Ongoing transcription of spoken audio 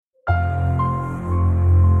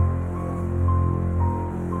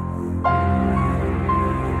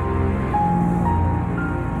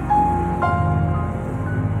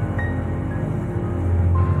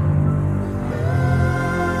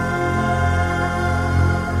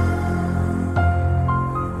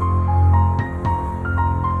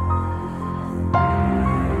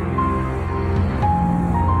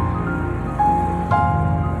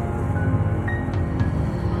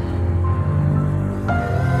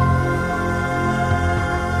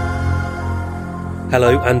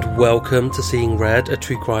Hello and welcome to Seeing Red, a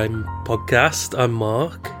true crime podcast. I'm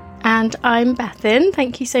Mark. And I'm Bethan.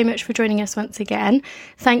 Thank you so much for joining us once again.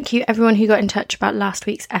 Thank you everyone who got in touch about last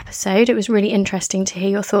week's episode. It was really interesting to hear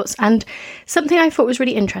your thoughts, and something I thought was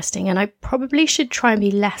really interesting, and I probably should try and be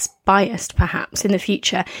less biased perhaps in the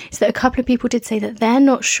future, is that a couple of people did say that they're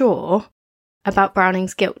not sure about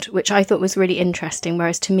Browning's guilt, which I thought was really interesting,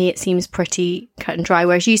 whereas to me it seems pretty cut and dry,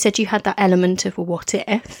 whereas you said you had that element of a what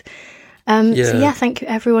if. So thank you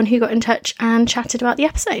everyone who got in touch and chatted about the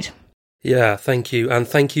episode. Yeah, thank you. And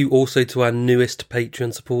thank you also to our newest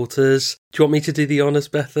Patreon supporters. Do you want me to do the honours,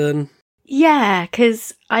 Bethan? Yeah,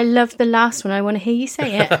 because I love the last one. I want to hear you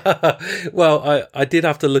say it. Well, I did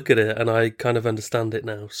have to look at it and I kind of understand it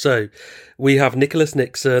now. So we have Nicholas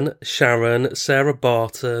Nixon, Sharon, Sarah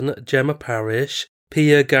Barton, Gemma Parish,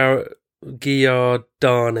 Pia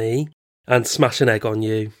Giardani, and Smash an Egg on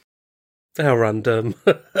You. How random.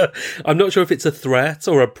 I'm not sure if it's a threat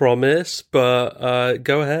or a promise, but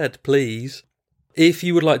go ahead, please. If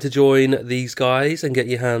you would like to join these guys and get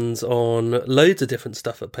your hands on loads of different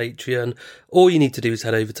stuff at Patreon, all you need to do is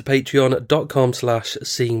head over to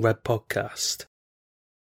patreon.com/seeingredpodcast.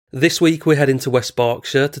 This week we're heading to West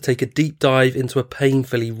Berkshire to take a deep dive into a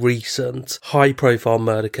painfully recent, high-profile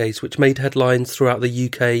murder case which made headlines throughout the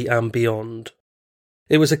UK and beyond.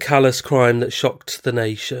 It was a callous crime that shocked the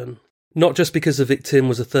nation. Not just because the victim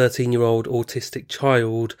was a 13-year-old autistic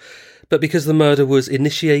child, but because the murder was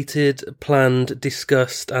initiated, planned,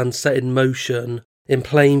 discussed and set in motion in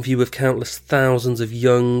plain view of countless thousands of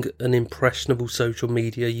young and impressionable social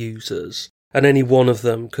media users, and any one of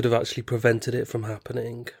them could have actually prevented it from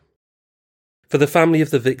happening. For the family of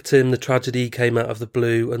the victim, the tragedy came out of the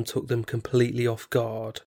blue and took them completely off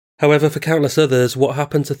guard. However, for countless others, what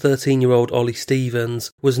happened to 13-year-old Olly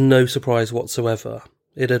Stevens was no surprise whatsoever.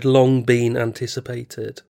 It had long been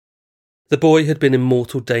anticipated. The boy had been in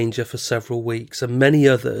mortal danger for several weeks, and many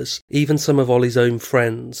others, even some of Olly's own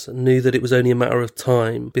friends, knew that it was only a matter of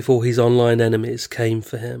time before his online enemies came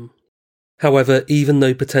for him. However, even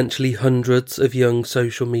though potentially hundreds of young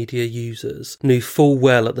social media users knew full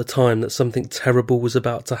well at the time that something terrible was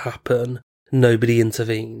about to happen, nobody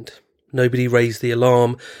intervened. Nobody raised the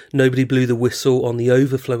alarm, nobody blew the whistle on the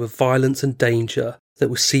overflow of violence and danger that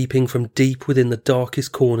was seeping from deep within the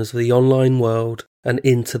darkest corners of the online world and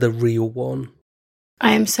into the real one.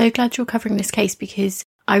 I am so glad you're covering this case because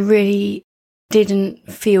I really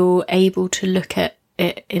didn't feel able to look at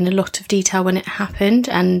it in a lot of detail when it happened,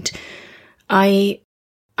 and I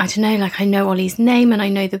don't know, like I know Olly's name and I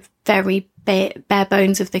know the very bare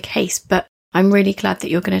bones of the case, but I'm really glad that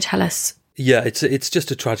you're going to tell us. Yeah, it's just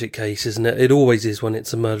a tragic case, isn't it? It always is when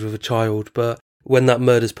it's a murder of a child, but when that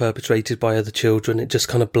murder's perpetrated by other children, it just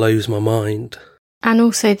kind of blows my mind. And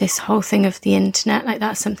also this whole thing of the internet, like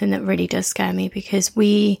that's something that really does scare me because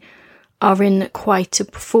we are in quite a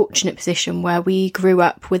fortunate position where we grew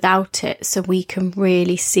up without it, so we can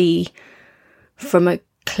really see from a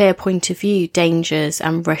clear point of view dangers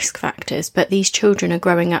and risk factors. But these children are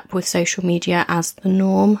growing up with social media as the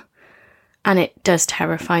norm, and it does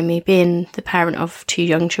terrify me. Being the parent of two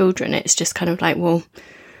young children, it's just kind of like, well,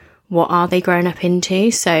 what are they growing up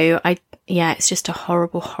into? So it's just a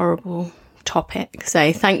horrible, horrible topic.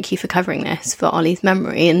 So thank you for covering this for Olly's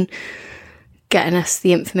memory and getting us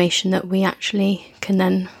the information that we actually can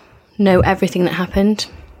then know everything that happened.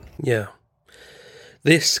 Yeah.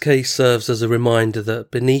 This case serves as a reminder that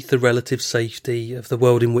beneath the relative safety of the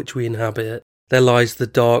world in which we inhabit, there lies the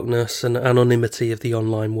darkness and anonymity of the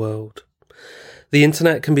online world. The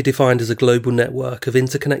internet can be defined as a global network of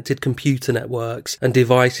interconnected computer networks and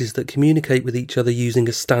devices that communicate with each other using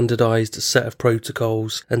a standardised set of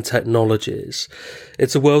protocols and technologies.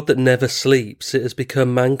 It's a world that never sleeps. It has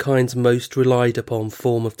become mankind's most relied upon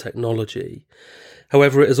form of technology.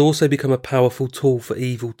 However, it has also become a powerful tool for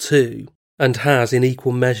evil too, and has, in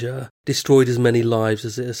equal measure, destroyed as many lives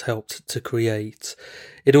as it has helped to create.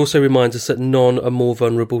 It also reminds us that none are more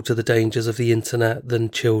vulnerable to the dangers of the internet than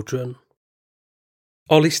children.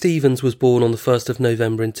 Olly Stevens was born on the 1st of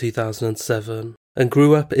November in 2007 and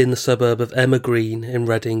grew up in the suburb of Emma Green in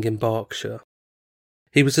Reading in Berkshire.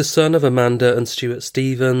 He was the son of Amanda and Stuart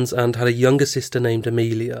Stevens and had a younger sister named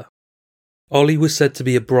Amelia. Olly was said to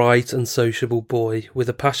be a bright and sociable boy with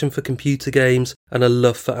a passion for computer games and a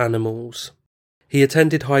love for animals. He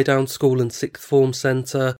attended Highdown School and Sixth Form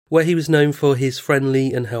Centre, where he was known for his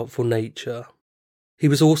friendly and helpful nature. He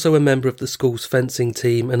was also a member of the school's fencing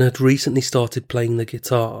team and had recently started playing the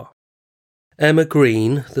guitar. Emma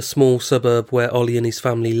Green, the small suburb where Olly and his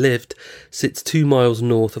family lived, sits 2 miles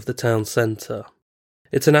north of the town centre.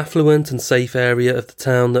 It's an affluent and safe area of the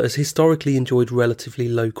town that has historically enjoyed relatively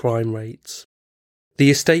low crime rates. The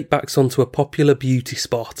estate backs onto a popular beauty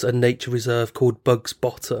spot and nature reserve called Bugs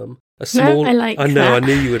Bottom. A small, I like I know, that. I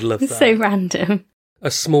knew you would love that. So random. A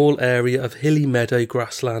small area of hilly meadow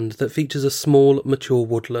grassland that features a small, mature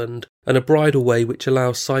woodland and a bridleway which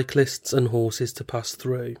allows cyclists and horses to pass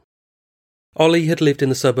through. Olly had lived in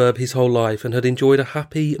the suburb his whole life and had enjoyed a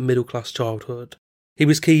happy, middle-class childhood. He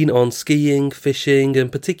was keen on skiing, fishing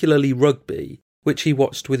and particularly rugby, which he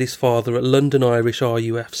watched with his father at London Irish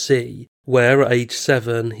RUFC, where at age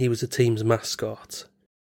 7 he was a team's mascot.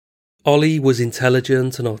 Olly was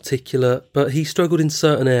intelligent and articulate, but he struggled in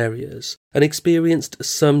certain areas and experienced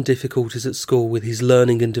some difficulties at school with his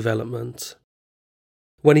learning and development.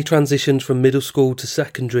 When he transitioned from middle school to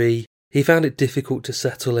secondary, he found it difficult to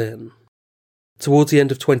settle in. Towards the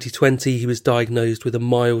end of 2020, he was diagnosed with a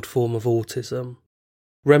mild form of autism.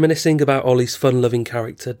 Reminiscing about Olly's fun-loving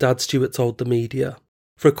character, Dad Stewart told the media,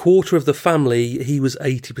 "For a quarter of the family, he was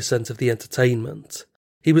 80% of the entertainment.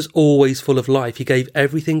 He was always full of life, he gave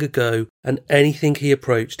everything a go, and anything he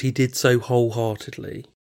approached, he did so wholeheartedly."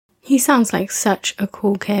 He sounds like such a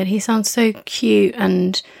cool kid. He sounds so cute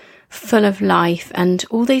and full of life and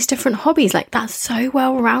all these different hobbies. Like, that's so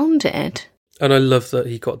well-rounded. And I love that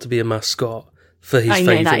he got to be a mascot for his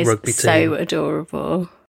favourite rugby team. So adorable.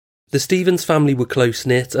 The Stevens family were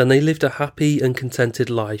close-knit and they lived a happy and contented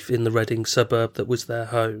life in the Reading suburb that was their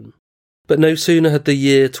home. But no sooner had the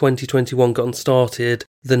year 2021 gotten started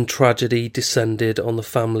than tragedy descended on the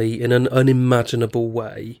family in an unimaginable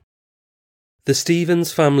way. The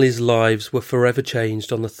Stevens family's lives were forever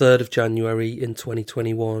changed on the 3rd of January in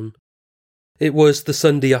 2021. It was the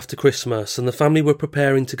Sunday after Christmas and the family were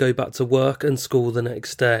preparing to go back to work and school the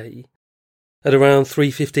next day. At around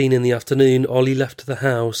 3:15 in the afternoon, Olly left the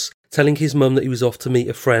house, telling his mum that he was off to meet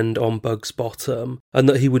a friend on Bugs Bottom and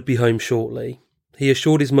that he would be home shortly. He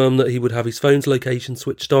assured his mum that he would have his phone's location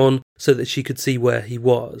switched on so that she could see where he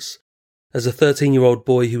was. As a 13-year-old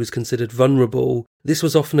boy who was considered vulnerable, this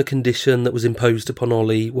was often a condition that was imposed upon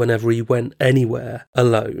Olly whenever he went anywhere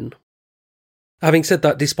alone. Having said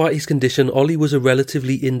that, despite his condition, Olly was a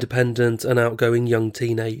relatively independent and outgoing young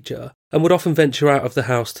teenager and would often venture out of the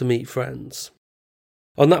house to meet friends.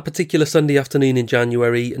 On that particular Sunday afternoon in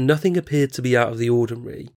January, nothing appeared to be out of the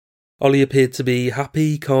ordinary. Olly appeared to be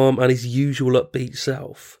happy, calm and his usual upbeat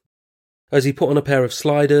self. As he put on a pair of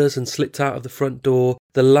sliders and slipped out of the front door,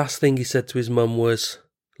 the last thing he said to his mum was,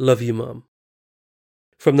 "Love you, Mum."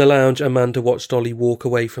 From the lounge, Amanda watched Olly walk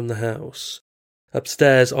away from the house.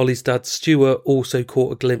 Upstairs, Olly's dad Stuart also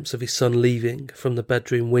caught a glimpse of his son leaving from the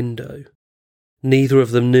bedroom window. Neither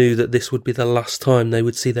of them knew that this would be the last time they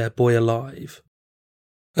would see their boy alive.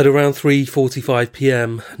 At around 3:45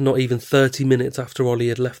 p.m, not even 30 minutes after Olly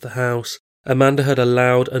had left the house, Amanda heard a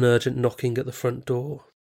loud and urgent knocking at the front door.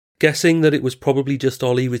 Guessing that it was probably just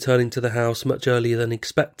Olly returning to the house much earlier than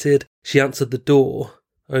expected, she answered the door,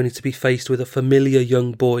 only to be faced with a familiar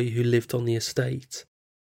young boy who lived on the estate.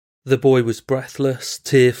 The boy was breathless,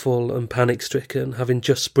 tearful and panic-stricken, having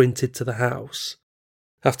just sprinted to the house.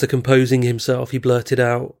 After composing himself, he blurted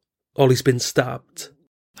out, "Olly's been stabbed."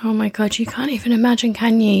 Oh my God, you can't even imagine,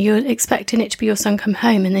 can you? You're expecting it to be your son come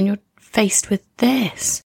home and then you're faced with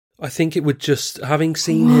this. I think it would just, having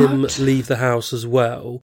seen him leave the house as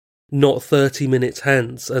well, not 30 minutes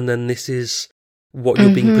hence, and then this is what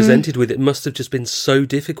you're being presented with, it must have just been so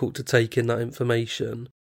difficult to take in that information.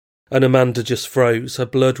 And Amanda just froze, her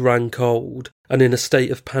blood ran cold, and in a state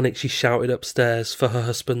of panic she shouted upstairs for her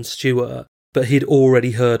husband Stuart, but he'd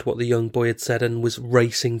already heard what the young boy had said and was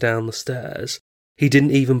racing down the stairs. He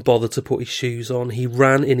didn't even bother to put his shoes on, he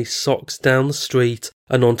ran in his socks down the street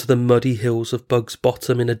and onto the muddy hills of Bugs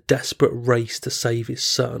Bottom in a desperate race to save his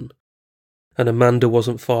son. And Amanda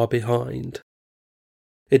wasn't far behind.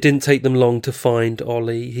 It didn't take them long to find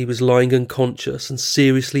Olly. He was lying unconscious and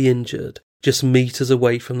seriously injured, just metres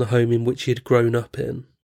away from the home in which he had grown up in.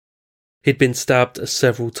 He'd been stabbed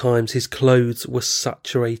several times, his clothes were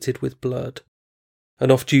saturated with blood. An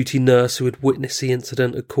off-duty nurse who had witnessed the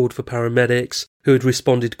incident had called for paramedics, who had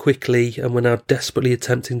responded quickly and were now desperately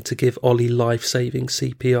attempting to give Olly life-saving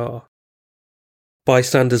CPR.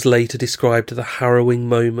 Bystanders later described the harrowing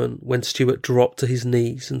moment when Stuart dropped to his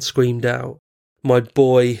knees and screamed out, my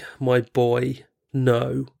boy,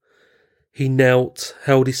 no." He knelt,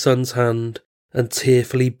 held his son's hand, and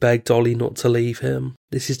tearfully begged Olly not to leave him.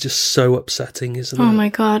 This is just so upsetting, isn't it? Oh my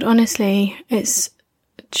God, honestly, it's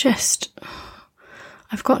just...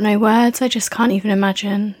 I've got no words, I just can't even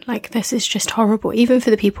imagine. Like, this is just horrible. Even for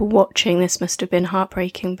the people watching, this must have been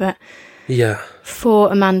heartbreaking, but... Yeah.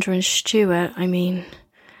 For Amanda and Stuart, I mean...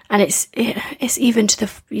 And it's even to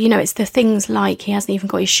the... You know, it's the things like he hasn't even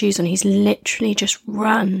got his shoes on, he's literally just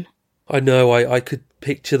run. I know, I could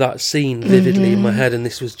picture that scene vividly in my head, and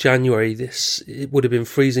this was January. It would have been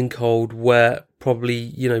freezing cold, wet,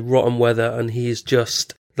 probably, rotten weather, and he is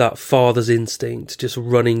just that father's instinct, just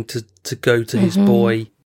running to go to his boy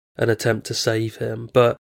and attempt to save him.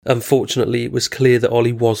 But unfortunately, it was clear that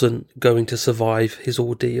Olly wasn't going to survive his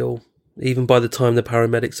ordeal. Even by the time the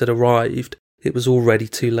paramedics had arrived, it was already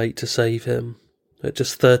too late to save him. At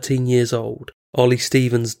just 13 years old, Olly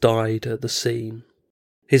Stevens died at the scene.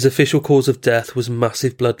 His official cause of death was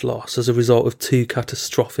massive blood loss as a result of 2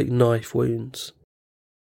 catastrophic knife wounds.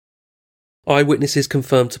 Eyewitnesses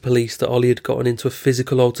confirmed to police that Olly had gotten into a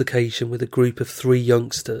physical altercation with a group of 3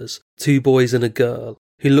 youngsters, 2 boys and a girl,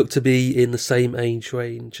 who looked to be in the same age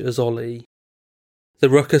range as Olly. The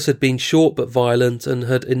ruckus had been short but violent and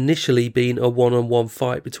had initially been a one-on-one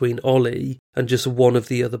fight between Olly and just one of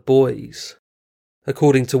the other boys.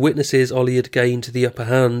 According to witnesses, Olly had gained the upper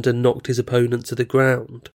hand and knocked his opponent to the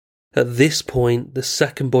ground. At this point, the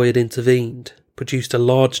second boy had intervened, produced a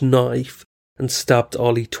large knife and stabbed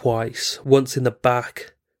Olly twice, once in the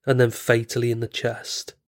back and then fatally in the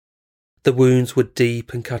chest. The wounds were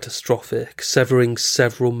deep and catastrophic, severing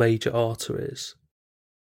several major arteries.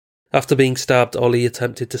 After being stabbed, Olly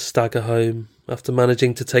attempted to stagger home. After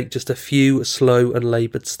managing to take just a few slow and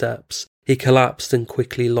laboured steps, he collapsed and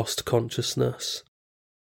quickly lost consciousness.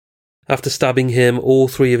 After stabbing him, all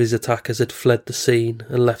 3 of his attackers had fled the scene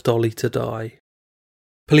and left Olly to die.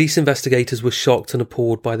 Police investigators were shocked and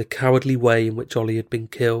appalled by the cowardly way in which Olly had been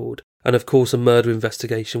killed, and of course a murder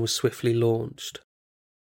investigation was swiftly launched.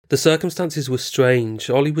 The circumstances were strange.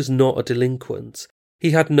 Olly was not a delinquent.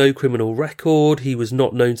 He had no criminal record, he was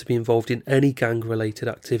not known to be involved in any gang-related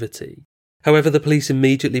activity. However, the police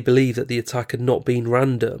immediately believed that the attack had not been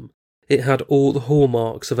random. It had all the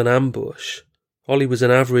hallmarks of an ambush. Olly was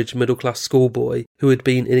an average middle-class schoolboy who had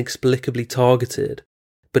been inexplicably targeted,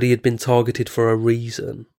 but he had been targeted for a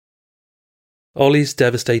reason. Olly's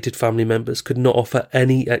devastated family members could not offer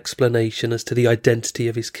any explanation as to the identity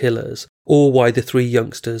of his killers, or why the 3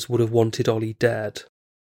 youngsters would have wanted Olly dead.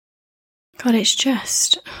 God, it's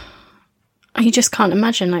just... You just can't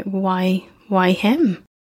imagine, why him?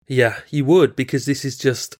 Yeah, you would, because this is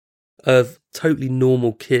just a totally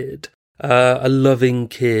normal kid, a loving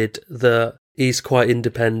kid that is quite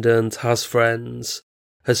independent, has friends,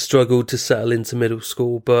 has struggled to settle into middle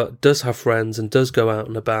school, but does have friends and does go out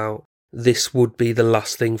and about. This would be the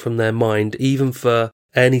last thing from their mind. Even for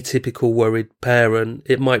any typical worried parent,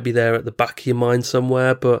 it might be there at the back of your mind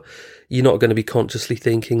somewhere, but you're not going to be consciously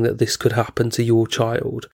thinking that this could happen to your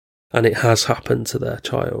child. And it has happened to their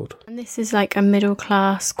child. And this is like a middle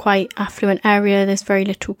class, quite affluent area. There's very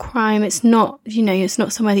little crime. It's not, it's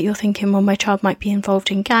not somewhere that you're thinking, well, my child might be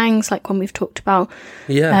involved in gangs, like when we've talked about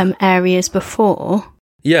areas before.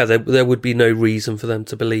 Yeah, there would be no reason for them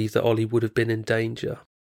to believe that Olly would have been in danger.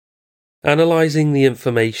 Analysing the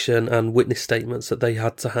information and witness statements that they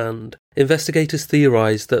had to hand, investigators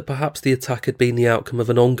theorised that perhaps the attack had been the outcome of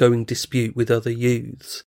an ongoing dispute with other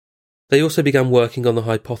youths. They also began working on the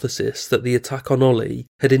hypothesis that the attack on Olly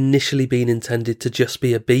had initially been intended to just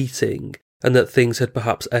be a beating, and that things had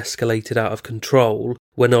perhaps escalated out of control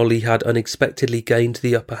when Olly had unexpectedly gained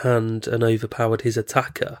the upper hand and overpowered his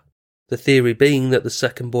attacker. The theory being that the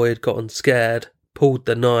second boy had gotten scared, pulled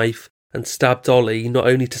the knife, and stabbed Olly not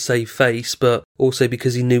only to save face, but also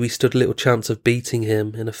because he knew he stood little chance of beating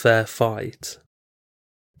him in a fair fight.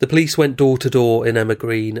 The police went door to door in Emma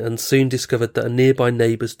Green and soon discovered that a nearby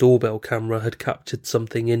neighbour's doorbell camera had captured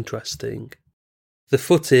something interesting. The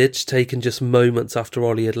footage, taken just moments after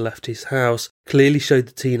Olly had left his house, clearly showed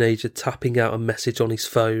the teenager tapping out a message on his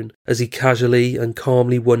phone as he casually and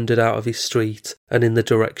calmly wandered out of his street and in the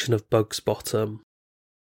direction of Bugs Bottom.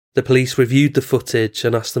 The police reviewed the footage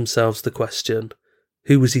and asked themselves the question,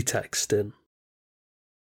 who was he texting?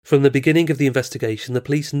 From the beginning of the investigation, the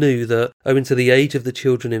police knew that, owing to the age of the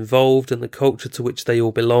children involved and the culture to which they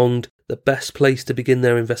all belonged, the best place to begin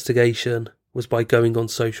their investigation was by going on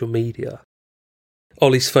social media.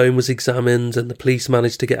 Olly's phone was examined and the police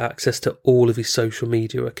managed to get access to all of his social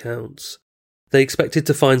media accounts. They expected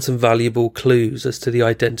to find some valuable clues as to the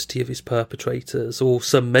identity of his perpetrators, or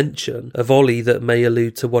some mention of Olly that may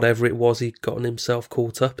allude to whatever it was he'd gotten himself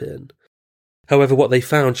caught up in. However, what they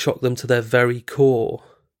found shocked them to their very core.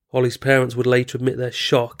 Olly's parents would later admit their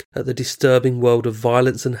shock at the disturbing world of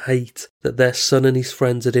violence and hate that their son and his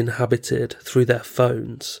friends had inhabited through their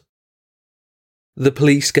phones. The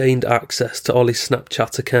police gained access to Olly's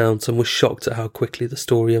Snapchat account and were shocked at how quickly the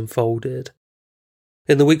story unfolded.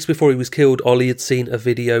 In the weeks before he was killed, Olly had seen a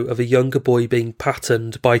video of a younger boy being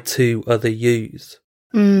patterned by 2 other youths.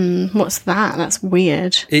 What's that? That's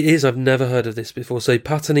weird. It is. I've never heard of this before. So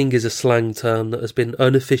patterning is a slang term that has been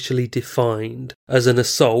unofficially defined as an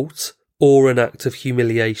assault or an act of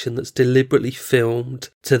humiliation that's deliberately filmed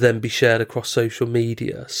to then be shared across social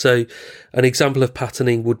media. So an example of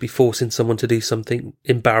patterning would be forcing someone to do something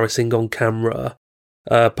embarrassing on camera,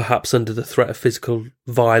 perhaps under the threat of physical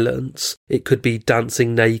violence. It could be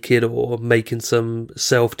dancing naked or making some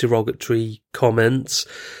self-derogatory comments.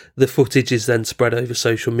 The footage is then spread over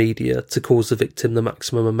social media to cause the victim the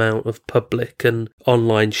maximum amount of public and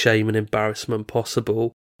online shame and embarrassment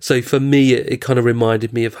possible. So for me, it kind of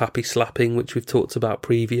reminded me of happy slapping, which we've talked about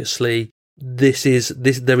previously. There is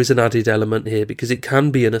an added element here because it can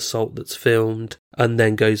be an assault that's filmed and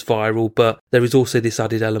then goes viral, but there is also this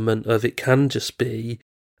added element of it can just be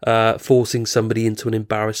forcing somebody into an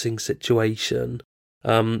embarrassing situation,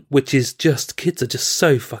 which is just, kids are just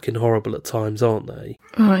so fucking horrible at times, aren't they?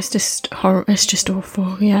 Oh, it's just horrible. It's just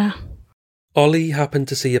awful, yeah. Olly happened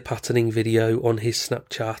to see a patterning video on his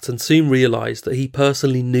Snapchat and soon realised that he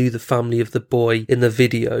personally knew the family of the boy in the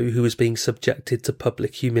video who was being subjected to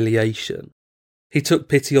public humiliation. He took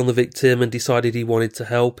pity on the victim and decided he wanted to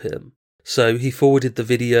help him. So he forwarded the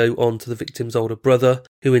video on to the victim's older brother,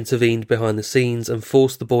 who intervened behind the scenes and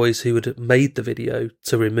forced the boys who had made the video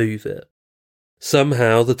to remove it.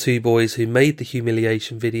 Somehow, the two boys who made the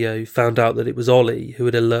humiliation video found out that it was Olly who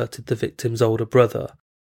had alerted the victim's older brother,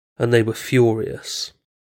 and they were furious.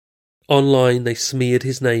 Online, they smeared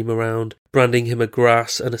his name around, branding him a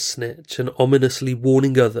grass and a snitch, and ominously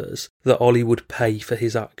warning others that Olly would pay for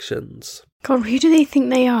his actions. God, who do they think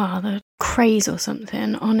they are? They're crazy or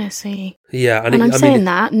something, honestly. Yeah, and I'm saying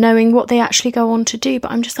that, knowing what they actually go on to do,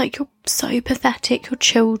 but I'm just like, you're so pathetic, you're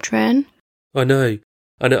children. I know.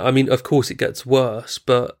 I mean, of course it gets worse,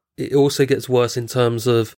 but it also gets worse in terms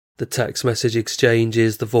of the text message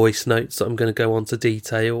exchanges, the voice notes that I'm going to go on to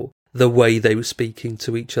detail, the way they were speaking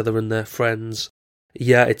to each other and their friends.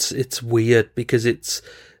 Yeah, it's weird because it's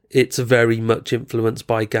very much influenced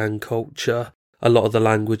by gang culture, a lot of the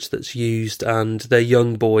language that's used, and they're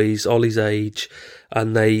young boys, Olly's age,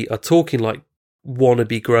 and they are talking like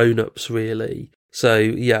wannabe grown-ups, really. So,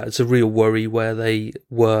 yeah, it's a real worry where they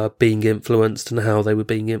were being influenced and how they were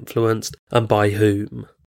being influenced and by whom.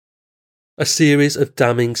 A series of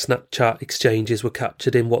damning Snapchat exchanges were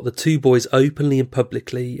captured in what the two boys openly and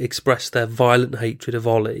publicly expressed their violent hatred of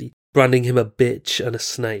Olly, branding him a bitch and a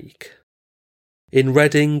snake. In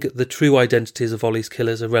Reading, the true identities of Olly's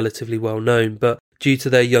killers are relatively well known, but due to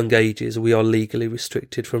their young ages, we are legally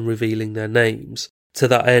restricted from revealing their names. To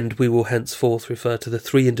that end, we will henceforth refer to the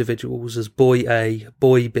three individuals as Boy A,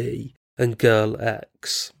 Boy B, and Girl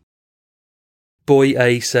X. Boy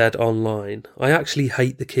A said online, "I actually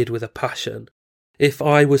hate the kid with a passion. If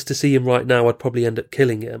I was to see him right now, I'd probably end up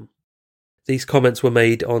killing him." These comments were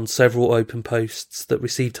made on several open posts that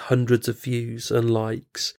received hundreds of views and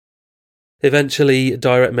likes. Eventually,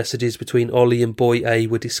 direct messages between Olly and Boy A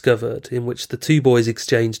were discovered, in which the two boys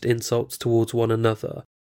exchanged insults towards one another.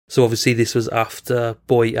 So obviously this was after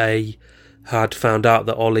Boy A had found out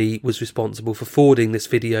that Olly was responsible for forwarding this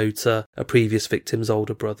video to a previous victim's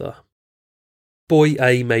older brother. Boy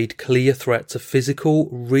A made clear threats of physical,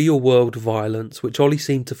 real-world violence, which Olly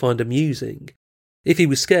seemed to find amusing. If he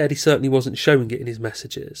was scared, he certainly wasn't showing it in his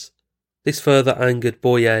messages. This further angered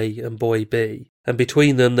Boy A and Boy B, and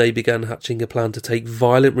between them they began hatching a plan to take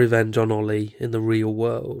violent revenge on Olly in the real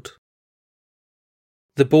world.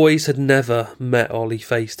 The boys had never met Olly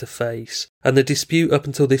face to face, and the dispute up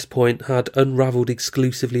until this point had unravelled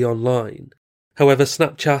exclusively online. However,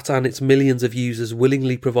 Snapchat and its millions of users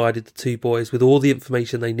willingly provided the two boys with all the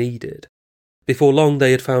information they needed. Before long,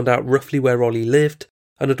 they had found out roughly where Olly lived,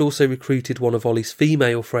 and had also recruited one of Olly's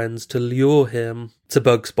female friends to lure him to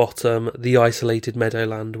Bugs Bottom, the isolated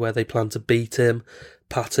meadowland where they planned to beat him,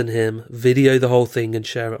 pattern him, video the whole thing and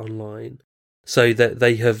share it online. So that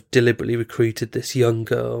they have deliberately recruited this young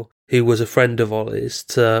girl who was a friend of Olly's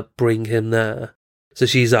to bring him there. So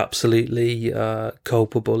she's absolutely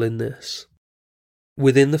culpable in this.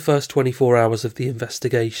 Within the first 24 hours of the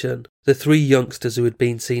investigation, the three youngsters who had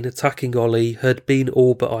been seen attacking Olly had been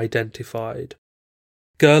all but identified.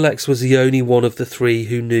 Girl X was the only one of the three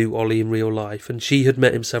who knew Olly in real life, and she had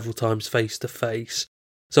met him several times face to face.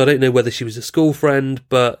 So I don't know whether she was a school friend,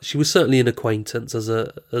 but she was certainly an acquaintance as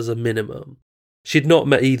a minimum. She'd not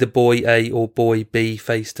met either Boy A or Boy B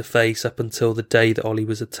face to face up until the day that Olly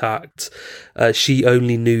was attacked. She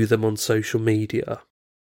only knew them on social media.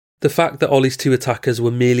 The fact that Olly's two attackers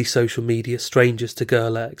were merely social media strangers to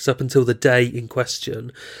Girl X up until the day in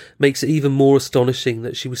question makes it even more astonishing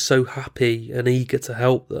that she was so happy and eager to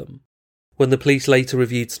help them. When the police later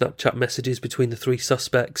reviewed Snapchat messages between the three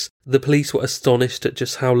suspects, the police were astonished at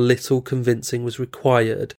just how little convincing was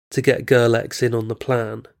required to get Girl X in on the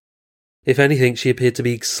plan. If anything, she appeared to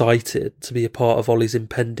be excited to be a part of Olly's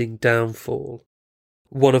impending downfall.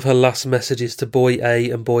 One of her last messages to Boy A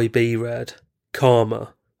and Boy B read,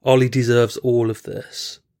 "Karma. Olly deserves all of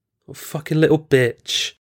this." Oh, fucking little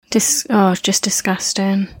bitch. Just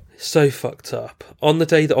disgusting. So fucked up. On the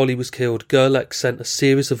day that Olly was killed, Girl X sent a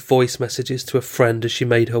series of voice messages to a friend as she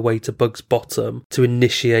made her way to Bug's Bottom to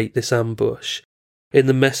initiate this ambush. In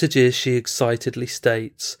the messages, she excitedly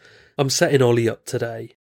states, "I'm setting Olly up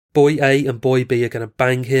today. Boy A and Boy B are going to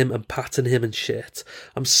bang him and pattern him and shit.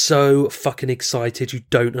 I'm so fucking excited you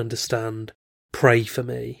don't understand. Pray for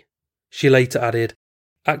me." She later added,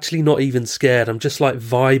 "Actually not even scared, I'm just like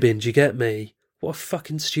vibing, do you get me?" What a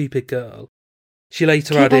fucking stupid girl. She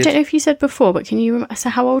later added... I don't know if you said before, but can you remember, so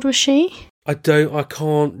how old was she? I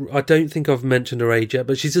don't think I've mentioned her age yet,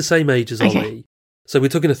 but she's the same age as Olly. So we're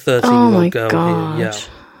talking a 13-year-old girl God. here, yeah.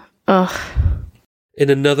 Ugh. In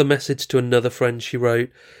another message to another friend, she wrote,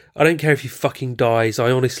 "I don't care if he fucking dies,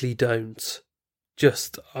 I honestly don't.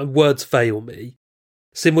 Just, words fail me."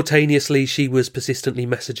 Simultaneously, she was persistently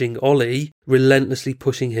messaging Olly, relentlessly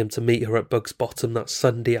pushing him to meet her at Bug's Bottom that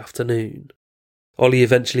Sunday afternoon. Olly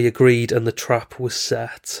eventually agreed and the trap was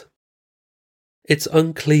set. It's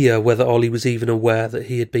unclear whether Olly was even aware that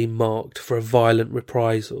he had been marked for a violent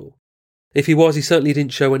reprisal. If he was, he certainly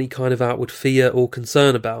didn't show any kind of outward fear or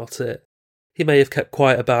concern about it. He may have kept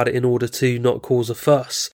quiet about it in order to not cause a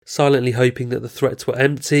fuss, silently hoping that the threats were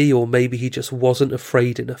empty, or maybe he just wasn't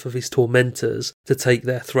afraid enough of his tormentors to take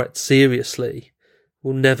their threats seriously.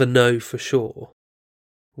 We'll never know for sure.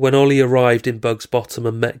 When Olly arrived in Bug's Bottom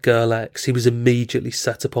and met Girl X, he was immediately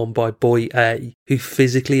set upon by Boy A, who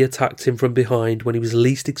physically attacked him from behind when he was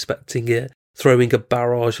least expecting it, throwing a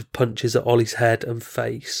barrage of punches at Olly's head and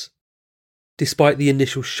face. Despite the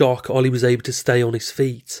initial shock, Olly was able to stay on his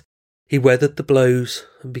feet. He weathered the blows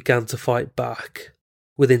and began to fight back.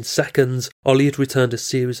 Within seconds, Olly had returned a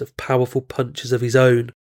series of powerful punches of his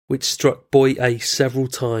own, which struck Boy A several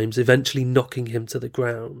times, eventually knocking him to the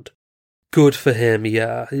ground. Good for him,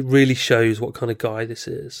 yeah. It really shows what kind of guy this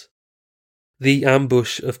is. The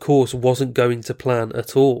ambush, of course, wasn't going to plan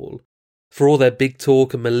at all. For all their big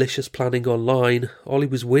talk and malicious planning online, Olly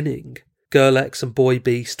was winning. Girl X and Boy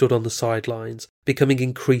B stood on the sidelines, becoming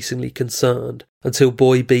increasingly concerned, until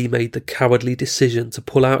Boy B made the cowardly decision to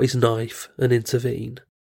pull out his knife and intervene.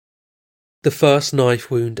 The first knife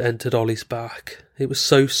wound entered Olly's back. It was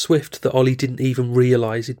so swift that Olly didn't even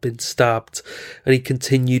realise he'd been stabbed, and he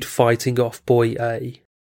continued fighting off Boy A.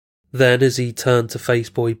 Then, as he turned to face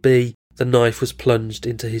Boy B, the knife was plunged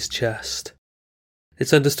into his chest.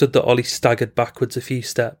 It's understood that Olly staggered backwards a few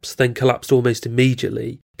steps, then collapsed almost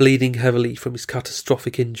immediately, bleeding heavily from his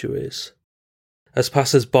catastrophic injuries. As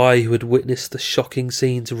passers-by who had witnessed the shocking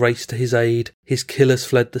scenes raced to his aid, his killers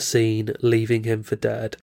fled the scene, leaving him for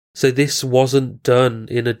dead. So this wasn't done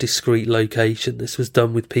in a discreet location, this was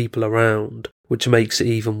done with people around, which makes it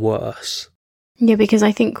even worse. Yeah, because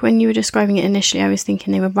I think when you were describing it initially, I was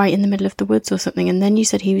thinking they were right in the middle of the woods or something, and then you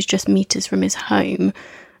said he was just metres from his home,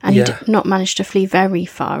 and he'd not managed to flee very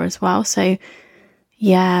far as well. So,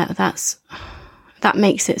 yeah, that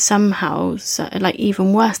makes it somehow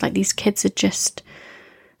even worse. Like, these kids are just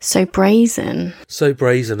so brazen. So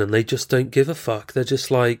brazen, and they just don't give a fuck. They're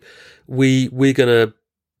just like, we're gonna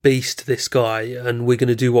beast this guy, and we're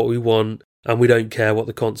gonna do what we want, and we don't care what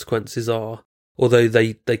the consequences are. Although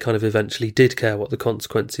they kind of eventually did care what the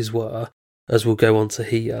consequences were, as we'll go on to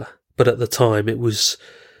hear. But at the time, it was,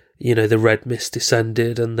 the red mist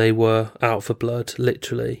descended and they were out for blood,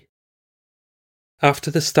 literally. After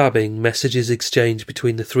the stabbing, messages exchanged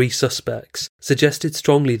between the three suspects suggested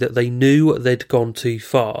strongly that they knew they'd gone too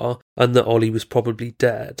far and that Olly was probably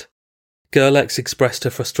dead. Girl X expressed her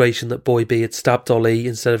frustration that Boy B had stabbed Olly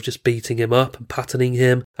instead of just beating him up and patterning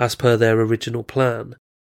him as per their original plan.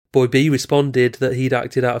 Boy B responded that he'd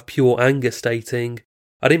acted out of pure anger, stating,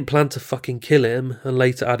 "I didn't plan to fucking kill him," and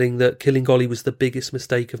later adding that killing Olly was the biggest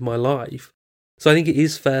mistake of my life. So I think it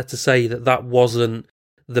is fair to say that wasn't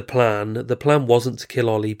the plan. The plan wasn't to kill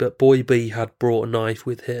Olly, but Boy B had brought a knife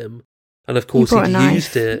with him. And of course he'd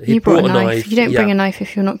used it. He brought a knife. You don't bring a knife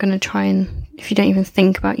if you're not going to if you don't even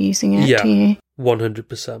think about using it, do you?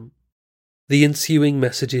 100%. The ensuing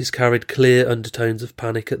messages carried clear undertones of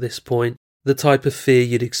panic at this point. The type of fear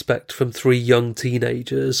you'd expect from three young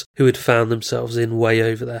teenagers who had found themselves in way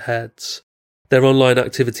over their heads. Their online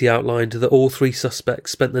activity outlined that all three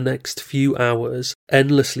suspects spent the next few hours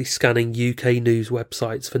endlessly scanning UK news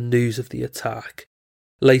websites for news of the attack.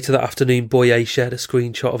 Later that afternoon, Boy A shared a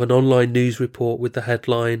screenshot of an online news report with the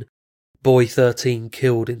headline, "Boy 13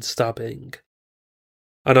 killed in stabbing."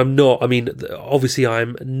 And obviously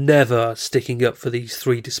I'm never sticking up for these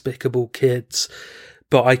three despicable kids,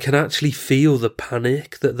 but I can actually feel the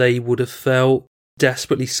panic that they would have felt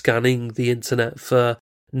desperately scanning the internet for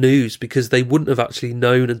news, because they wouldn't have actually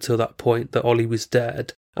known until that point that Olly was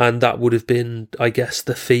dead. And that would have been, I guess,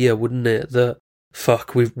 the fear, wouldn't it? That,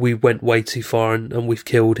 fuck, we went way too far and we've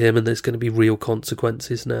killed him and there's going to be real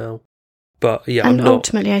consequences now. But yeah, and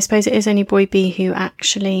ultimately, I suppose it is only Boy B who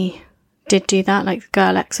actually did do that. Like, the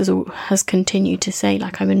girl X has continued to say,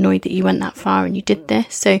 like, I'm annoyed that you went that far and you did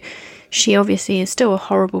this. So she obviously is still a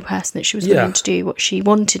horrible person, that she was willing to do what she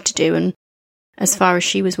wanted to do and as far as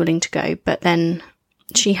she was willing to go. But then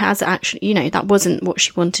she has actually, that wasn't what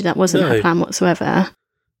she wanted. That wasn't her plan whatsoever.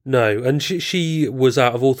 No, and she was,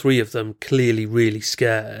 out of all three of them, clearly really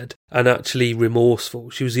scared and actually remorseful.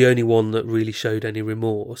 She was the only one that really showed any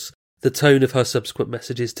remorse. The tone of her subsequent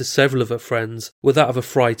messages to several of her friends were that of a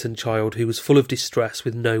frightened child who was full of distress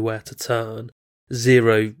with nowhere to turn.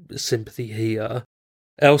 Zero sympathy here.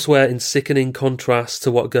 Elsewhere, in sickening contrast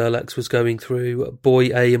to what Girl X was going through, Boy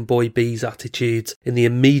A and Boy B's attitudes in the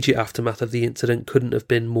immediate aftermath of the incident couldn't have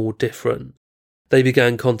been more different. They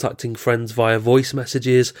began contacting friends via voice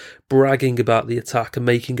messages, bragging about the attack and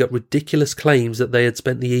making up ridiculous claims that they had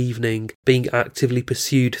spent the evening being actively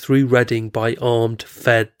pursued through Reading by armed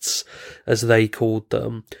feds, as they called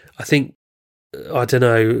them. I think, I don't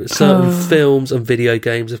know, certain films and video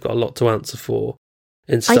games have got a lot to answer for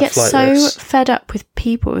in stuff like this. I get so fed up with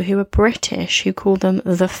people who are British who call them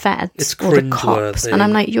the feds or the cops. And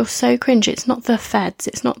I'm like, you're so cringe. It's not the feds.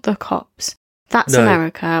 It's not the cops. That's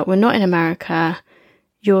America. We're not in America.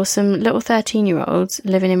 You're some little 13-year-olds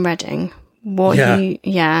living in Reading.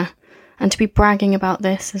 And to be bragging about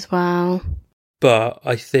this as well. But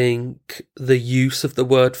I think the use of the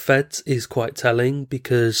word feds is quite telling,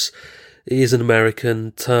 because it is an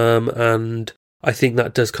American term, and I think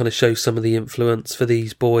that does kind of show some of the influence for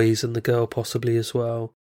these boys and the girl possibly as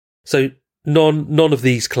well. So none of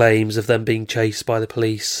these claims of them being chased by the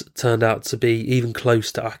police turned out to be even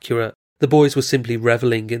close to accurate. The boys were simply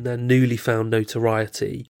revelling in their newly found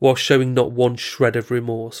notoriety, while showing not one shred of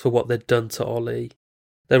remorse for what they'd done to Olly.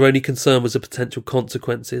 Their only concern was the potential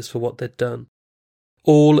consequences for what they'd done.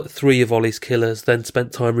 All three of Olly's killers then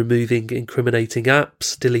spent time removing incriminating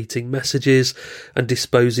apps, deleting messages, and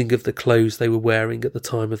disposing of the clothes they were wearing at the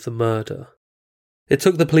time of the murder. It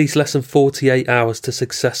took the police less than 48 hours to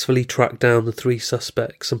successfully track down the three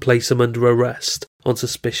suspects and place them under arrest on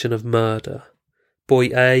suspicion of murder.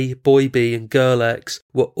 Boy A, Boy B and Girl X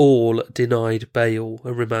were all denied bail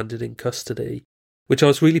and remanded in custody, which I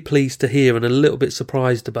was really pleased to hear and a little bit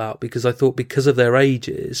surprised about, because I thought because of their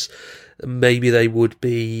ages, maybe they would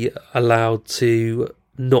be allowed to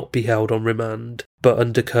not be held on remand, but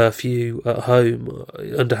under curfew at home,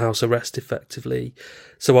 under house arrest effectively.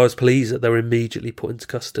 So I was pleased that they were immediately put into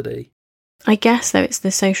custody. I guess, though, it's the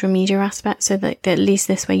social media aspect, so that at least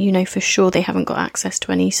this way for sure they haven't got access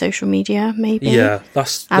to any social media, maybe. Yeah,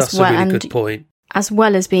 that's a really good point. As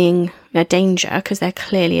well as being a danger, because they're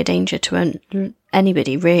clearly a danger to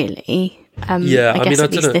anybody, really. I guess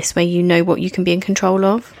at least this way you know what you can be in control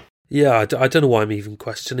of. Yeah, I don't know why I'm even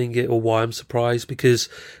questioning it or why I'm surprised, because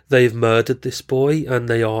they've murdered this boy and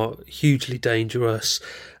they are hugely dangerous,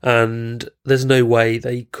 and there's no way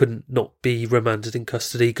they couldn't not be remanded in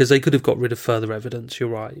custody, because they could have got rid of further evidence, you're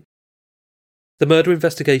right. The murder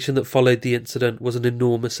investigation that followed the incident was an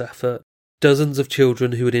enormous effort. Dozens of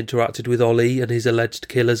children who had interacted with Olly and his alleged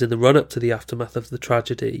killers in the run-up to the aftermath of the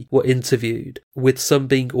tragedy were interviewed, with some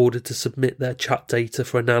being ordered to submit their chat data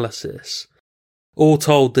for analysis. All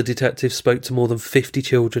told, the detectives spoke to more than 50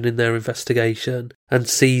 children in their investigation and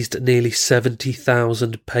seized nearly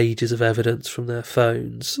 70,000 pages of evidence from their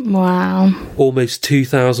phones. Wow. Almost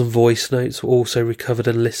 2,000 voice notes were also recovered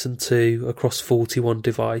and listened to across 41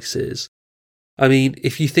 devices. I mean,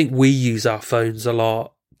 if you think we use our phones a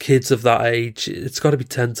lot, kids of that age, it's got to be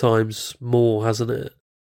 10 times more, hasn't it?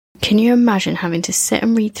 Can you imagine having to sit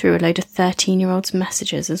and read through a load of 13-year-olds'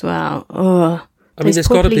 messages as well? Ugh. I mean, there's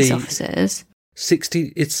got to be officers.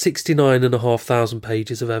 69,500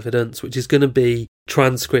 pages of evidence, which is going to be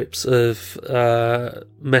transcripts of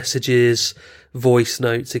messages, voice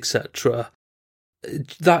notes, etc.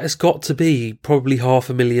 That has got to be probably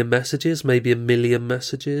 500,000 messages, maybe 1 million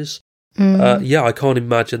messages. I can't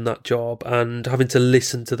imagine that job, and having to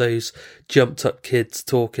listen to those jumped up kids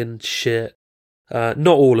talking shit. Not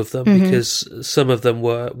all of them, because some of them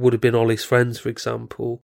would have been Olly's friends, for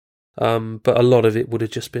example. But a lot of it would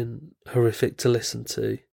have just been horrific to listen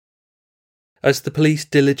to. As the police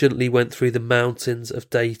diligently went through the mountains of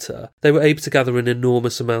data, they were able to gather an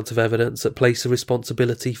enormous amount of evidence that placed the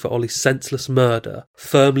responsibility for Olly's senseless murder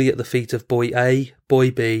firmly at the feet of Boy A,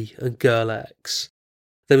 Boy B and Girl X.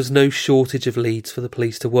 There was no shortage of leads for the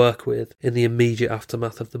police to work with in the immediate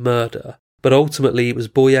aftermath of the murder, but ultimately it was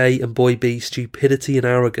Boy A and Boy B's stupidity and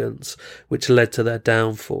arrogance which led to their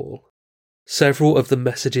downfall. Several of the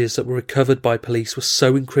messages that were recovered by police were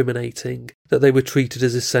so incriminating that they were treated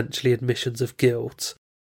as essentially admissions of guilt.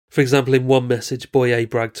 For example, in one message, Boy A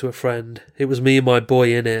bragged to a friend, "It was me and my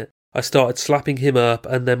boy in it. I started slapping him up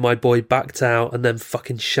and then my boy backed out and then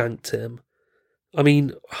fucking shanked him." I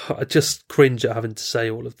mean, I just cringe at having to say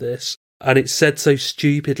all of this. And it's said so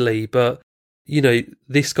stupidly, but, you know,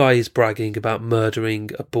 this guy is bragging about murdering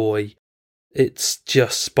a boy. It's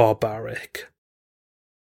just barbaric.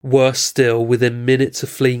 Worse still, within minutes of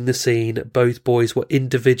fleeing the scene, both boys were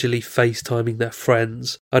individually FaceTiming their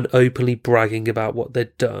friends and openly bragging about what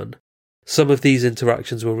they'd done. Some of these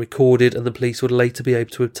interactions were recorded, and the police would later be able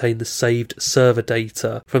to obtain the saved server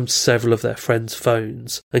data from several of their friends'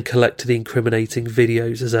 phones and collect the incriminating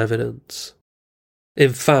videos as evidence.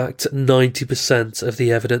 In fact, 90% of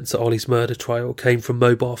the evidence at Olly's murder trial came from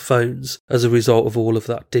mobile phones as a result of all of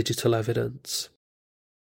that digital evidence.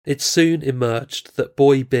 It soon emerged that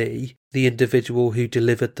Boy B, the individual who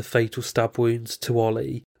delivered the fatal stab wounds to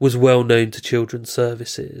Olly, was well known to children's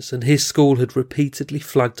services, and his school had repeatedly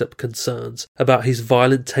flagged up concerns about his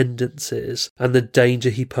violent tendencies and the danger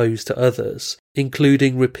he posed to others,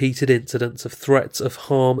 including repeated incidents of threats of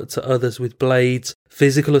harm to others with blades,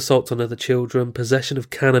 physical assault on other children, possession of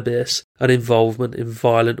cannabis, and involvement in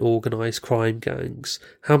violent organised crime gangs.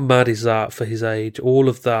 How mad is that for his age? All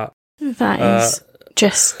of that. That is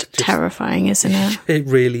just terrifying, isn't it? It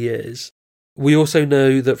really is. We also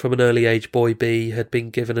know that from an early age, Boy B had been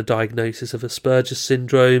given a diagnosis of Asperger's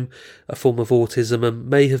syndrome, a form of autism, and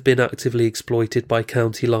may have been actively exploited by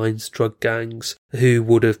county lines drug gangs who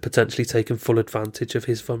would have potentially taken full advantage of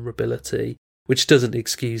his vulnerability, which doesn't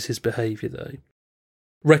excuse his behaviour though.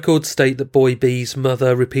 Records state that Boy B's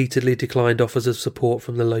mother repeatedly declined offers of support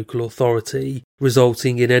from the local authority,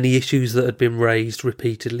 resulting in any issues that had been raised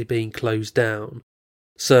repeatedly being closed down.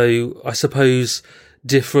 So I suppose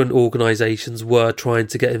different organisations were trying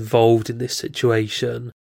to get involved in this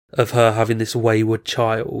situation of her having this wayward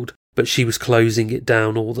child, but she was closing it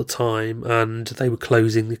down all the time and they were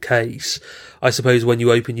closing the case. I suppose when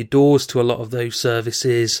you open your doors to a lot of those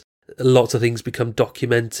services, lots of things become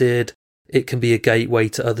documented. It can be a gateway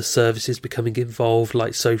to other services becoming involved,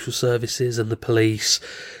 like social services and the police.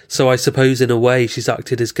 So I suppose in a way she's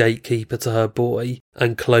acted as gatekeeper to her boy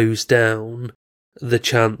and closed down the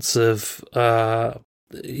chance of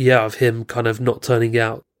him kind of not turning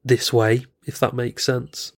out this way, if that makes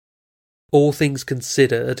sense. All things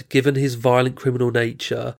considered, given his violent criminal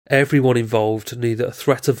nature, everyone involved knew that a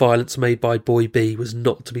threat of violence made by Boy B was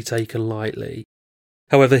not to be taken lightly.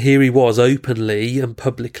 However, here he was openly and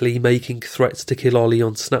publicly making threats to kill Olly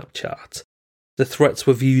on Snapchat. The threats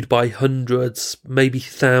were viewed by hundreds, maybe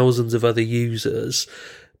thousands of other users,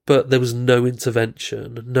 but there was no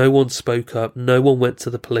intervention. No one spoke up, no one went to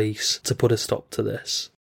the police to put a stop to this.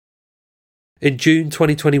 In June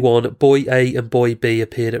 2021, Boy A and Boy B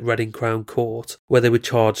appeared at Reading Crown Court, where they were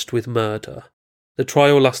charged with murder. The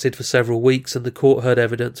trial lasted for several weeks and the court heard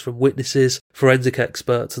evidence from witnesses, forensic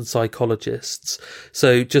experts and psychologists.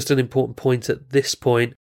 So just an important point at this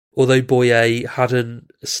point, although Boy A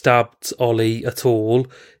hadn't stabbed Olly at all,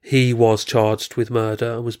 he was charged with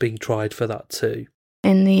murder and was being tried for that too.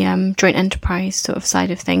 In the joint enterprise sort of side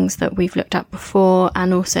of things that we've looked at before,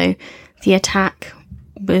 and also the attack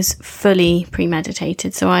was fully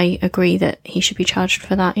premeditated, so I agree that he should be charged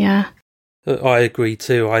for that, yeah. I agree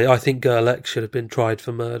too. I think Girl X should have been tried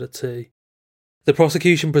for murder too. The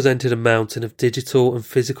prosecution presented a mountain of digital and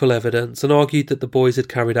physical evidence and argued that the boys had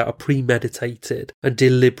carried out a premeditated and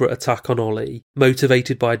deliberate attack on Olly,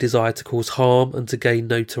 motivated by a desire to cause harm and to gain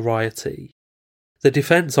notoriety. The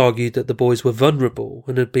defence argued that the boys were vulnerable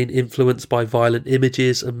and had been influenced by violent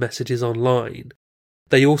images and messages online.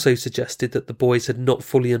 They also suggested that the boys had not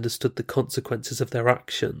fully understood the consequences of their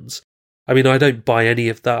actions. I mean, I don't buy any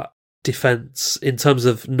of that defence in terms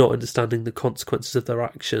of not understanding the consequences of their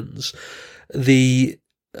actions. The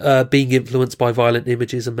being influenced by violent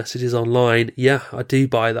images and messages online, yeah, I do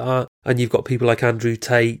buy that. And you've got people like Andrew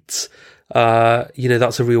Tate.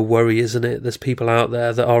 That's a real worry, isn't it? There's people out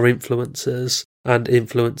there that are influencers and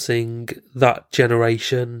influencing that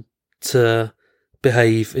generation to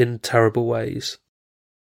behave in terrible ways.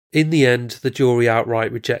 In the end, the jury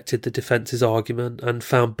outright rejected the defence's argument and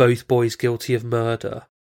found both boys guilty of murder.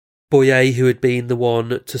 Boy A, who had been the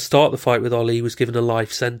one to start the fight with Olly, was given a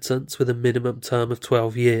life sentence with a minimum term of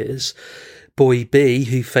 12 years. Boy B,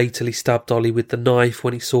 who fatally stabbed Olly with the knife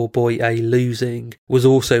when he saw Boy A losing, was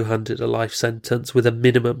also handed a life sentence with a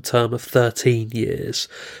minimum term of 13 years,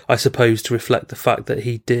 I suppose to reflect the fact that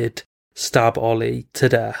he did stab Olly to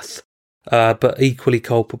death, but equally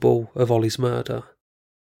culpable of Olly's murder.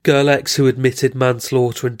 Girl X, who admitted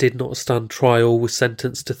manslaughter and did not stand trial, was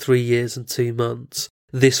sentenced to 3 years and 2 months.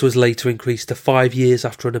 This was later increased to 5 years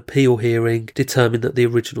after an appeal hearing determined that the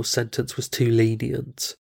original sentence was too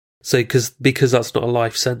lenient. So because that's not a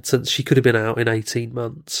life sentence, she could have been out in 18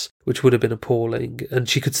 months, which would have been appalling, and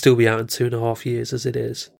she could still be out in 2.5 years as it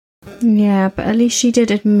is. Yeah, but at least she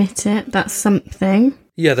did admit it. That's something.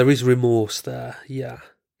 Yeah, there is remorse there, yeah.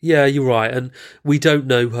 Yeah, you're right, and we don't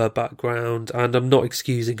know her background, and I'm not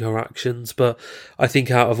excusing her actions, but I think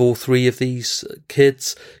out of all 3 of these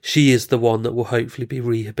kids, she is the one that will hopefully be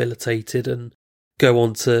rehabilitated and go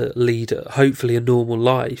on to lead, hopefully, a normal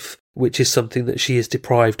life, which is something that she is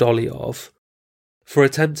deprived Olly of. For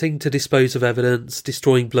attempting to dispose of evidence,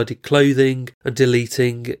 destroying bloodied clothing, and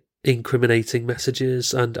deleting incriminating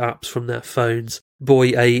messages and apps from their phones,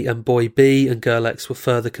 Boy A and Boy B and Girl X were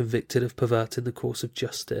further convicted of perverting the course of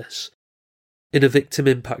justice. In a victim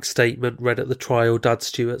impact statement read at the trial, Dad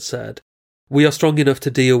Stewart said, "We are strong enough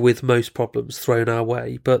to deal with most problems thrown our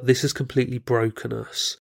way, but this has completely broken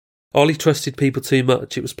us. Olly trusted people too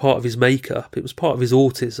much. It was part of his makeup. It was part of his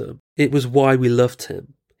autism. It was why we loved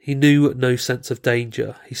him. He knew no sense of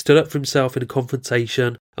danger. He stood up for himself in a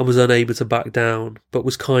confrontation and was unable to back down, but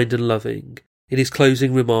was kind and loving." In his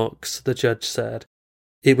closing remarks, the judge said,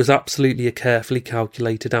 "It was absolutely a carefully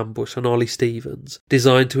calculated ambush on Olly Stevens,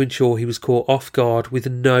 designed to ensure he was caught off guard with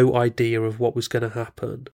no idea of what was going to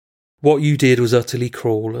happen. What you did was utterly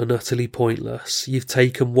cruel and utterly pointless. You've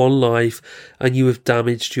taken one life and you have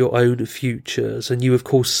damaged your own futures, and you have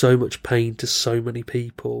caused so much pain to so many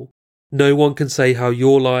people. No one can say how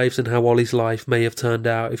your lives and how Olly's life may have turned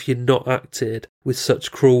out if you'd not acted with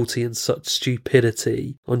such cruelty and such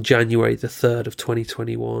stupidity on January the 3rd of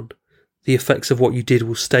 2021. The effects of what you did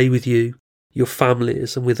will stay with you, your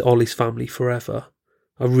families, and with Olly's family forever."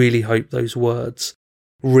 I really hope those words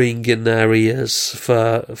ring in their ears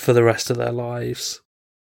for the rest of their lives.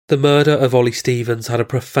 The murder of Olly Stevens had a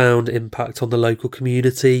profound impact on the local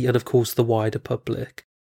community and, of course, the wider public.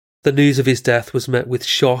 The news of his death was met with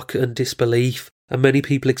shock and disbelief, and many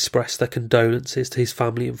people expressed their condolences to his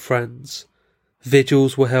family and friends.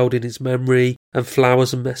 Vigils were held in his memory, and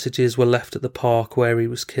flowers and messages were left at the park where he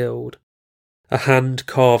was killed. A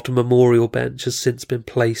hand-carved memorial bench has since been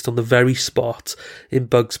placed on the very spot in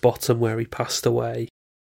Bugs Bottom where he passed away.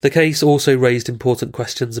 The case also raised important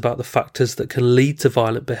questions about the factors that can lead to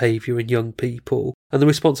violent behaviour in young people, and the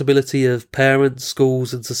responsibility of parents,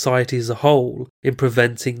 schools and society as a whole in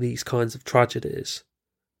preventing these kinds of tragedies.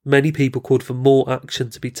 Many people called for more action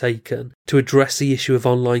to be taken to address the issue of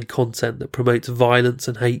online content that promotes violence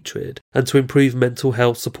and hatred, and to improve mental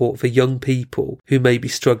health support for young people who may be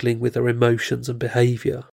struggling with their emotions and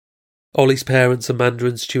behaviour. Olly's parents, Amanda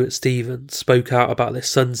and Stuart Stevens, spoke out about their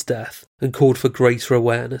son's death and called for greater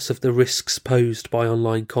awareness of the risks posed by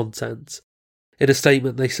online content. In a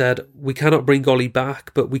statement they said, "We cannot bring Olly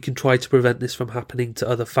back, but we can try to prevent this from happening to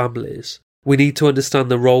other families. We need to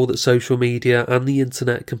understand the role that social media and the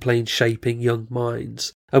internet can play in shaping young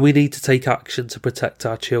minds, and we need to take action to protect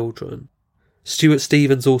our children." Stuart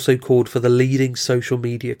Stevens also called for the leading social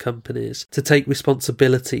media companies to take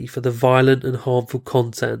responsibility for the violent and harmful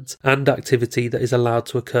content and activity that is allowed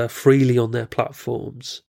to occur freely on their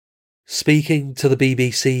platforms. Speaking to the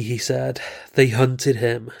BBC, he said, "They hunted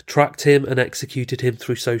him, tracked him and executed him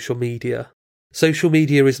through social media. Social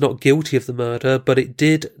media is not guilty of the murder, but it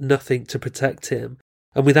did nothing to protect him,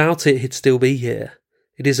 and without it he'd still be here.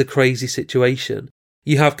 It is a crazy situation.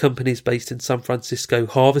 You have companies based in San Francisco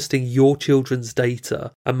harvesting your children's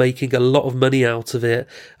data and making a lot of money out of it,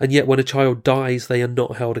 and yet when a child dies they are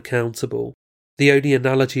not held accountable. The only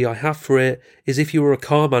analogy I have for it is if you were a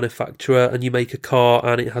car manufacturer and you make a car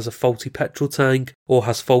and it has a faulty petrol tank or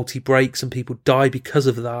has faulty brakes and people die because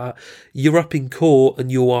of that, you're up in court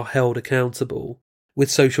and you are held accountable. With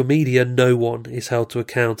social media, no one is held to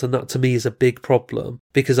account, and that to me is a big problem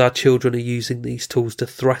because our children are using these tools to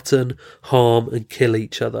threaten, harm and kill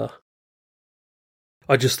each other."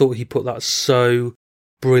 I just thought he put that so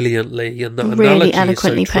brilliantly, and that really analogy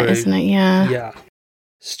eloquently is so true. put, isn't it? Yeah. Yeah.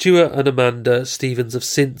 Stuart and Amanda Stevens have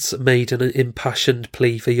since made an impassioned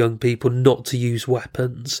plea for young people not to use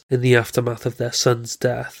weapons in the aftermath of their son's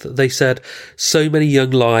death. They said, "So many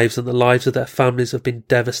young lives and the lives of their families have been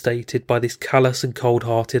devastated by this callous and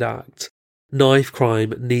cold-hearted act. Knife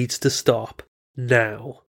crime needs to stop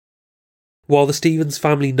now. While the Stevens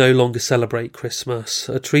family no longer celebrate Christmas,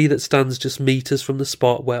 a tree that stands just metres from the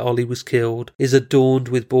spot where Olly was killed is adorned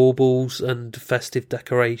with baubles and festive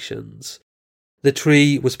decorations. The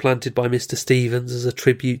tree was planted by Mr. Stevens as a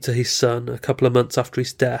tribute to his son a couple of months after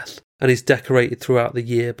his death and is decorated throughout the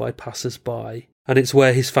year by passers-by. And it's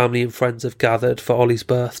where his family and friends have gathered for Olly's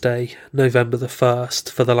birthday, November the 1st,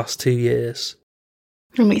 for the last 2 years.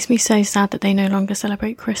 It makes me so sad that they no longer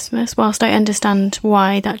celebrate Christmas. Whilst I understand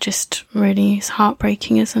why, that just really is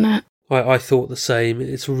heartbreaking, isn't it? I thought the same.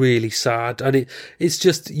 It's really sad. And it's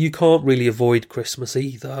just, you can't really avoid Christmas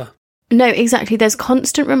either. No, exactly. There's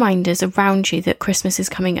constant reminders around you that Christmas is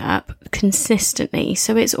coming up consistently.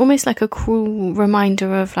 So it's almost like a cruel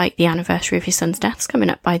reminder of like the anniversary of your son's death's coming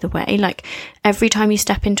up, by the way. Like every time you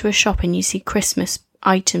step into a shop and you see Christmas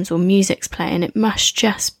items or music's playing, it must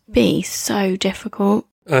just be so difficult.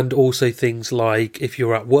 And also things like if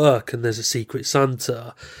you're at work and there's a secret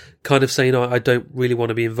Santa, kind of saying, I don't really want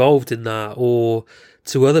to be involved in that. Or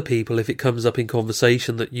to other people, if it comes up in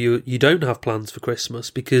conversation that you don't have plans for Christmas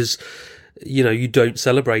because, you know, you don't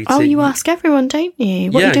celebrate it. Oh, you ask everyone, don't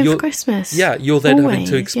you? What are you doing for Christmas? Yeah, you're then Always, having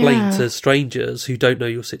to explain to strangers who don't know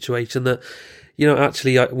your situation that, you know,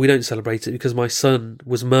 actually, we don't celebrate it because my son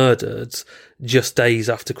was murdered just days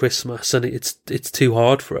after Christmas, and it's too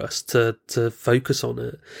hard for us to focus on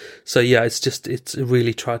it. So yeah, it's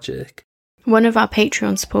really tragic. One of our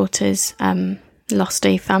Patreon supporters lost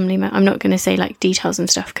a family member. I'm not going to say like details and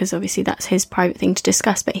stuff because obviously that's his private thing to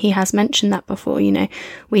discuss, but he has mentioned that before. You know,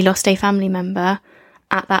 we lost a family member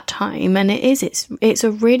at that time, and it's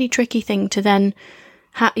a really tricky thing to then.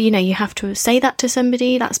 You know, you have to say that to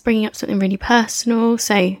somebody. That's bringing up something really personal.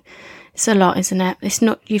 So it's a lot, isn't it? It's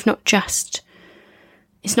not just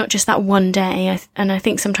that one day. And I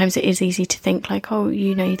think sometimes it is easy to think like, oh,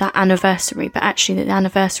 you know, that anniversary, but actually the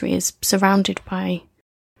anniversary is surrounded by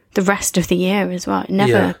the rest of the year as well. It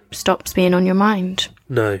never stops being on your mind.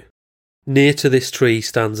 No. Near to this tree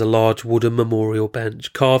stands a large wooden memorial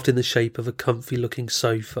bench carved in the shape of a comfy looking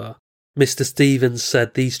sofa. Mr. Stevens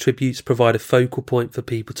said these tributes provide a focal point for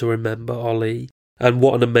people to remember Olly and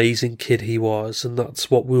what an amazing kid he was, and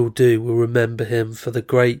that's what we'll do. We'll remember him for the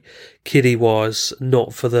great kid he was,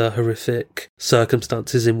 not for the horrific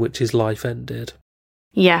circumstances in which his life ended.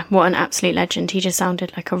 Yeah, what an absolute legend. He just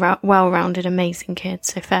sounded like a well-rounded, amazing kid,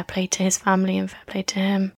 so fair play to his family and fair play to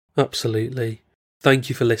him. Absolutely. Thank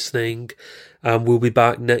you for listening, and we'll be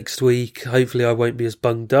back next week. Hopefully I won't be as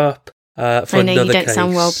bunged up. I know you don't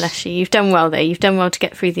sound well, bless you. You've done well though. You've done well to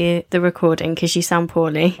get through the recording because you sound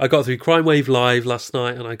poorly. I got through Crime Wave Live last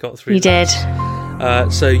night and I got through You did.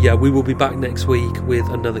 So yeah, we will be back next week with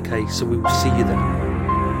another case, so we will see you then.